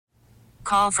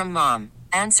Call from mom.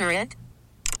 Answer it.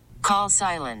 Call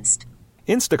silenced.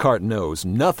 Instacart knows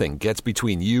nothing gets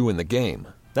between you and the game.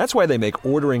 That's why they make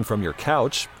ordering from your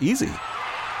couch easy.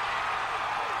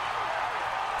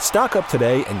 Stock up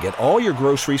today and get all your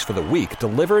groceries for the week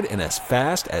delivered in as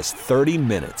fast as 30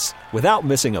 minutes without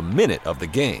missing a minute of the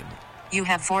game. You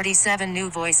have 47 new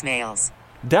voicemails.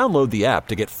 Download the app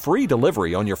to get free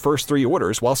delivery on your first 3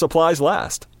 orders while supplies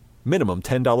last. Minimum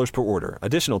 $10 per order.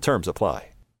 Additional terms apply.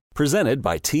 Presented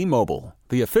by T-Mobile,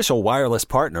 the official wireless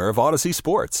partner of Odyssey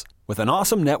Sports. With an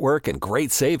awesome network and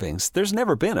great savings, there's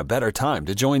never been a better time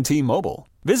to join T-Mobile.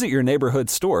 Visit your neighborhood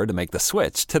store to make the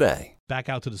switch today. Back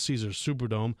out to the Caesars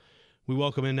Superdome. We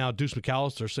welcome in now Deuce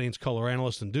McAllister, Saints color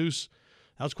analyst. And Deuce,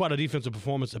 that was quite a defensive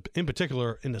performance, in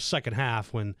particular in the second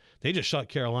half when they just shut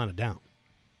Carolina down.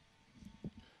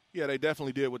 Yeah, they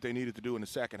definitely did what they needed to do in the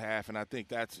second half, and I think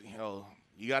that's,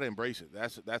 you got to embrace it.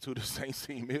 That's who the Saints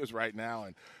team is right now,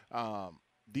 and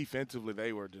defensively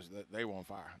they were on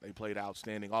fire. They played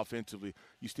outstanding. Offensively,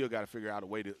 you still got to figure out a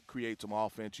way to create some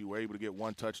offense. You were able to get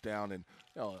one touchdown, and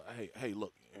hey,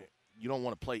 look, you don't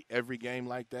want to play every game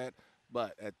like that,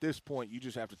 but at this point, you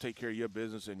just have to take care of your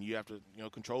business, and you have to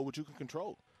control what you can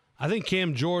control. I think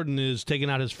Cam Jordan is taking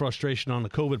out his frustration on the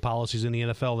COVID policies in the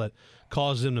NFL that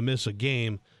caused him to miss a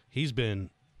game. He's been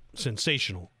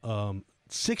sensational.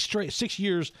 6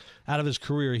 years out of his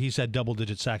career, he's had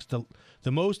double-digit sacks.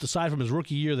 The most, aside from his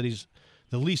rookie year,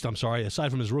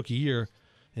 aside from his rookie year,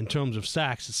 in terms of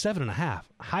sacks, is 7.5.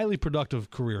 Highly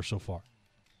productive career so far.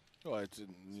 Well, it's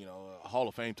a Hall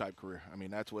of Fame type career. I mean,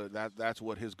 that's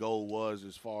what his goal was,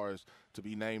 as far as to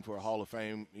be named for a Hall of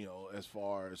Fame. As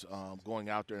far as going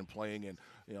out there and playing, and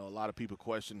a lot of people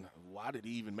question why did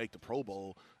he even make the Pro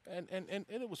Bowl, and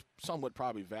it was somewhat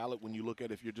probably valid when you look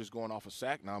at if you're just going off of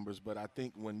sack numbers. But I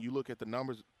think when you look at the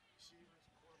numbers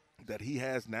that he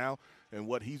has now and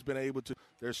what he's been able to,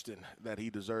 there's that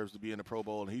he deserves to be in the Pro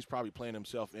Bowl, and he's probably playing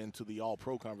himself into the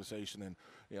All-Pro conversation. And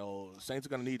Saints are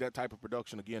going to need that type of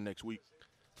production again next week.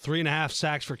 3.5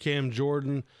 sacks for Cam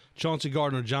Jordan. Chauncey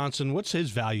Gardner-Johnson, what's his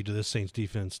value to this Saints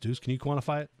defense, Deuce? Can you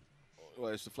quantify it?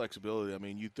 Well, it's the flexibility. I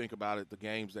mean, you think about it, the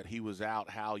games that he was out,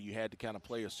 how you had to kind of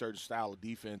play a certain style of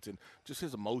defense, and just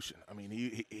his emotion. I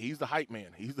mean, he's the hype man.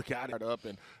 He's the guy that up,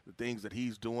 and the things that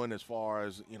he's doing as far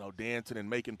as, dancing and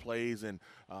making plays, and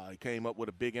he came up with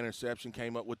a big interception,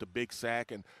 came up with the big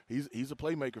sack, and he's a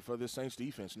playmaker for this Saints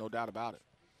defense, no doubt about it.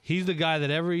 He's the guy that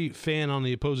every fan on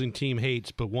the opposing team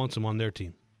hates but wants him on their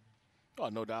team. Oh,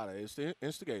 no doubt. It's the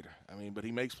instigator. I mean, but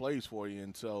he makes plays for you.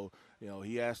 And so,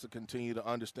 he has to continue to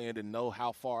understand and know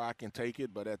how far I can take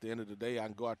it. But at the end of the day, I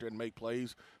can go out there and make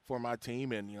plays for my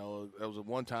team. And, there was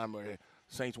one time where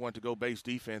Saints wanted to go base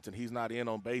defense, and he's not in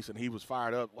on base, and he was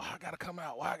fired up. Why I got to come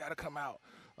out? Why I got to come out?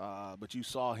 But you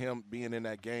saw him being in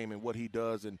that game and what he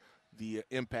does and the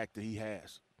impact that he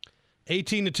has.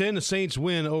 18-10, the Saints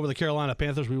win over the Carolina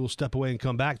Panthers. We will step away and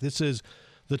come back. This is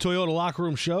the Toyota Locker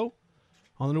Room Show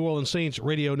on the New Orleans Saints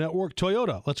Radio Network.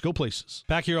 Toyota, let's go places.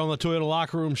 Back here on the Toyota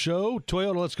Locker Room Show.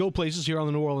 Toyota, let's go places here on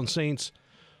the New Orleans Saints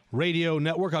Radio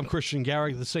Network. I'm Christian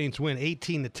Garrick. The Saints win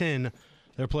 18-10.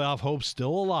 Their playoff hopes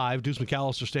still alive. Deuce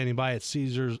McAllister standing by at the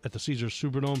Caesars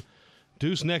Superdome.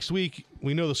 Deuce, next week,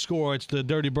 we know the score. It's the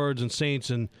Dirty Birds and Saints.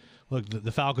 And, look,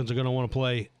 the Falcons are going to want to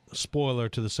play spoiler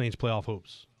to the Saints' playoff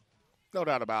hopes. No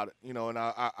doubt about it. And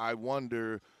I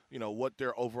wonder – what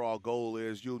their overall goal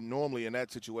is. You'll normally, in that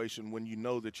situation, when you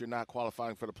know that you're not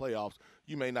qualifying for the playoffs,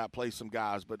 you may not play some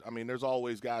guys. But, I mean, there's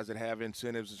always guys that have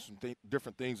incentives and some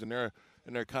different things in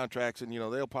their contracts. And,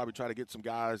 they'll probably try to get some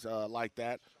guys like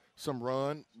that, some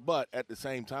run. But at the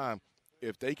same time,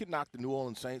 if they can knock the New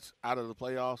Orleans Saints out of the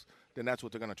playoffs, then that's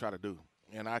what they're going to try to do.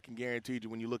 And I can guarantee you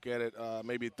when you look at it,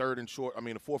 maybe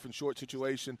a fourth and short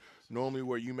situation, normally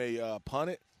where you may punt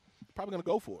it, probably going to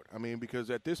go for it. I mean, because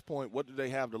at this point, what do they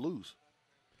have to lose?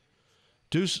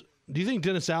 Deuce, do you think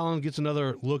Dennis Allen gets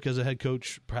another look as a head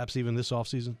coach, perhaps even this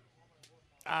offseason?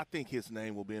 I think his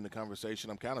name will be in the conversation.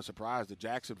 I'm kind of surprised that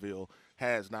Jacksonville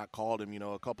has not called him.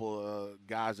 A couple of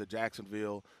guys at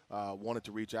Jacksonville wanted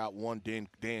to reach out. One,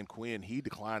 Dan Quinn, he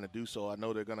declined to do so. I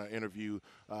know they're going to interview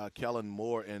Kellen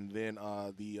Moore, and then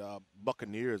the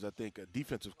Buccaneers, I think, a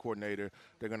defensive coordinator,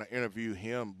 they're going to interview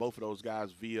him, both of those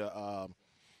guys via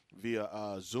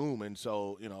Zoom. And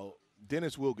so,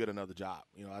 Dennis will get another job.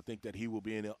 I think that he will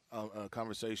be in a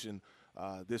conversation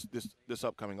this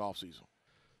upcoming offseason.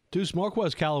 Deuce,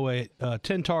 Marquez Callaway,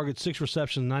 10 targets, 6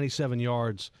 receptions, 97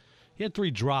 yards. He had 3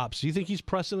 drops. Do you think he's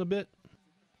pressing a bit?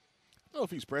 I don't know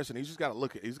if he's pressing. He's just got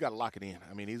to he's got to lock it in.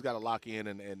 I mean, he's got to lock in,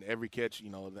 and every catch,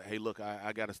 hey, look,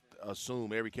 I got to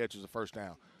assume every catch is a first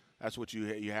down. That's what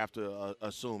you have to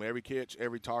assume. Every catch,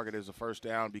 every target is a first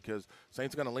down because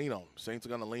Saints are going to lean on him. Saints are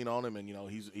going to lean on him, and,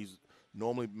 he's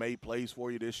normally made plays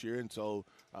for you this year, and so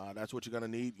that's what you're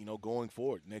going to need, going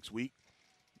forward. Next week,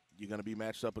 you're going to be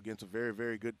matched up against a very,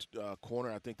 very good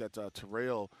corner. I think that's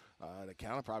Terrell that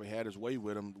kind of probably had his way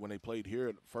with him when they played here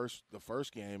at the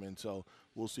first game, and so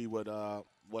we'll see what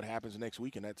happens next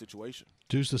week in that situation.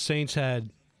 Deuce, the Saints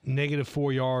had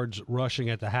 -4 yards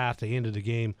rushing at the half. They ended the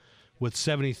game with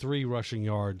 73 rushing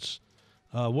yards.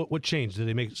 What changed? Did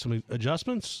they make some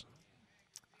adjustments?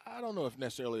 I don't know if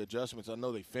necessarily adjustments. I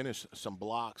know they finished some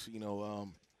blocks,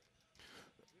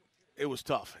 It was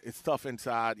tough. It's tough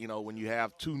inside, when you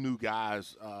have two new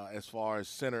guys as far as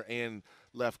center and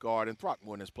left guard. And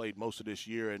Throckmorton has played most of this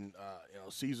year, and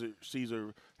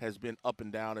Caesar has been up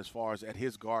and down as far as at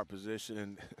his guard position.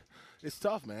 And it's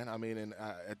tough, man. I mean, and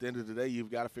at the end of the day,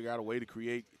 you've got to figure out a way to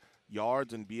create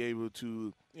yards and be able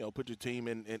to, put your team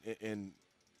in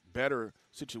better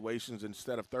situations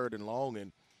instead of 3rd and long.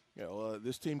 And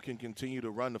this team can continue to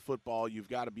run the football. You've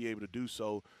got to be able to do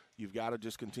so. You've got to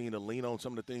just continue to lean on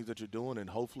some of the things that you're doing, and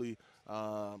hopefully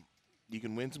you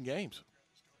can win some games.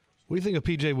 What do you think of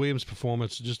P.J. Williams'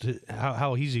 performance, just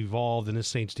how he's evolved in this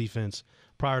Saints defense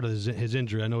prior to his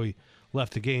injury? I know he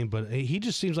left the game, but he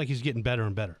just seems like he's getting better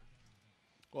and better.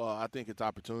 Well, I think it's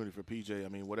opportunity for P.J. I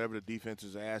mean, whatever the defense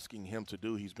is asking him to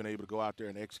do, he's been able to go out there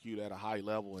and execute at a high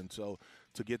level. And so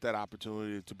to get that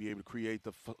opportunity to be able to create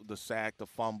the sack, the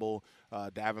fumble,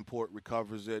 Davenport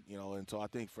recovers it, and so I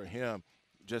think for him,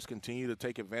 just continue to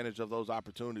take advantage of those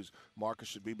opportunities. Marcus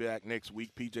should be back next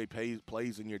week. P.J.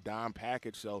 plays in your dime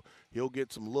package, so he'll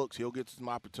get some looks. He'll get some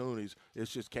opportunities.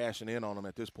 It's just cashing in on him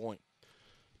at this point.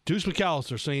 Deuce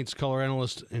McAllister, Saints color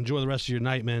analyst. Enjoy the rest of your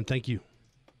night, man. Thank you.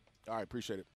 All right,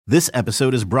 appreciate it. This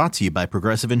episode is brought to you by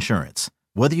Progressive Insurance.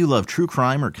 Whether you love true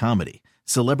crime or comedy,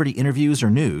 celebrity interviews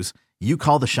or news, you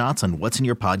call the shots on what's in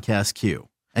your podcast queue.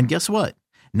 And guess what?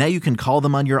 Now you can call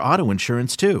them on your auto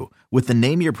insurance too with the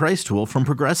Name Your Price tool from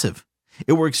Progressive.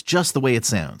 It works just the way it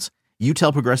sounds. You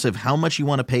tell Progressive how much you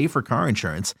want to pay for car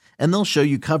insurance, and they'll show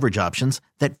you coverage options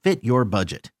that fit your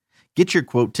budget. Get your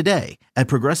quote today at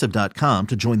Progressive.com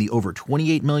to join the over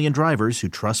 28 million drivers who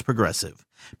trust Progressive.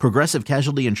 Progressive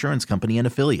Casualty Insurance Company and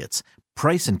Affiliates.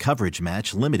 Price and coverage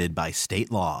match limited by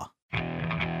state law.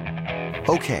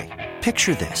 Okay,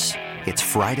 picture this. It's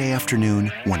Friday afternoon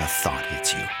when a thought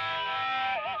hits you.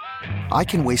 I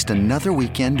can waste another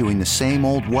weekend doing the same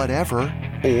old whatever,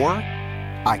 or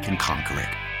I can conquer it.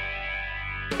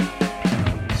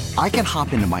 I can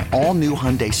hop into my all-new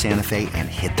Hyundai Santa Fe and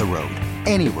hit the road.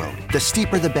 Any road. The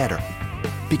steeper, the better.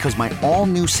 Because my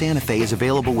all-new Santa Fe is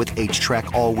available with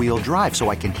H-Track all-wheel drive, so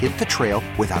I can hit the trail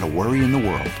without a worry in the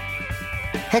world.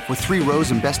 Heck, with 3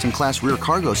 rows and best-in-class rear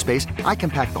cargo space, I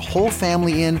can pack the whole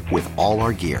family in with all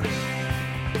our gear.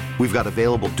 We've got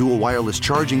available dual wireless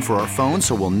charging for our phones,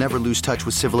 so we'll never lose touch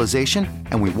with civilization,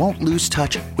 and we won't lose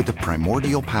touch with the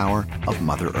primordial power of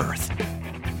Mother Earth.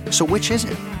 So which is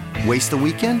it? Waste the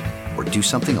weekend or do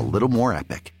something a little more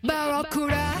epic?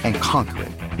 And conquer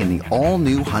it in the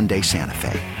all-new Hyundai Santa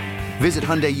Fe. Visit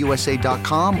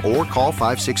HyundaiUSA.com or call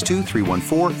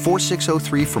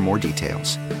 562-314-4603 for more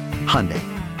details. Hyundai,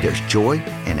 there's joy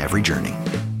in every journey.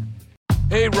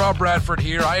 Hey, Rob Bradford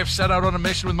here. I have set out on a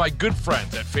mission with my good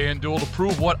friends at FanDuel to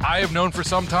prove what I have known for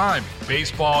some time.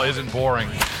 Baseball isn't boring.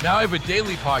 Now I have a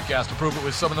daily podcast to prove it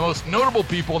with some of the most notable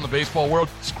people in the baseball world,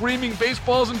 screaming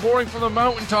baseball isn't boring from the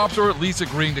mountaintops, or at least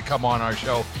agreeing to come on our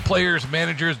show. Players,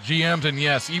 managers, GMs, and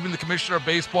yes, even the commissioner of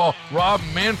baseball, Rob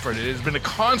Manfred. It has been a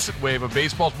constant wave of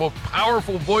baseball's most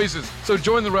powerful voices. So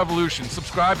join the revolution.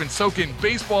 Subscribe and soak in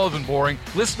Baseball Isn't Boring.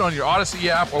 Listen on your Odyssey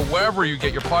app or wherever you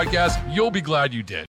get your podcasts. You'll be glad you did.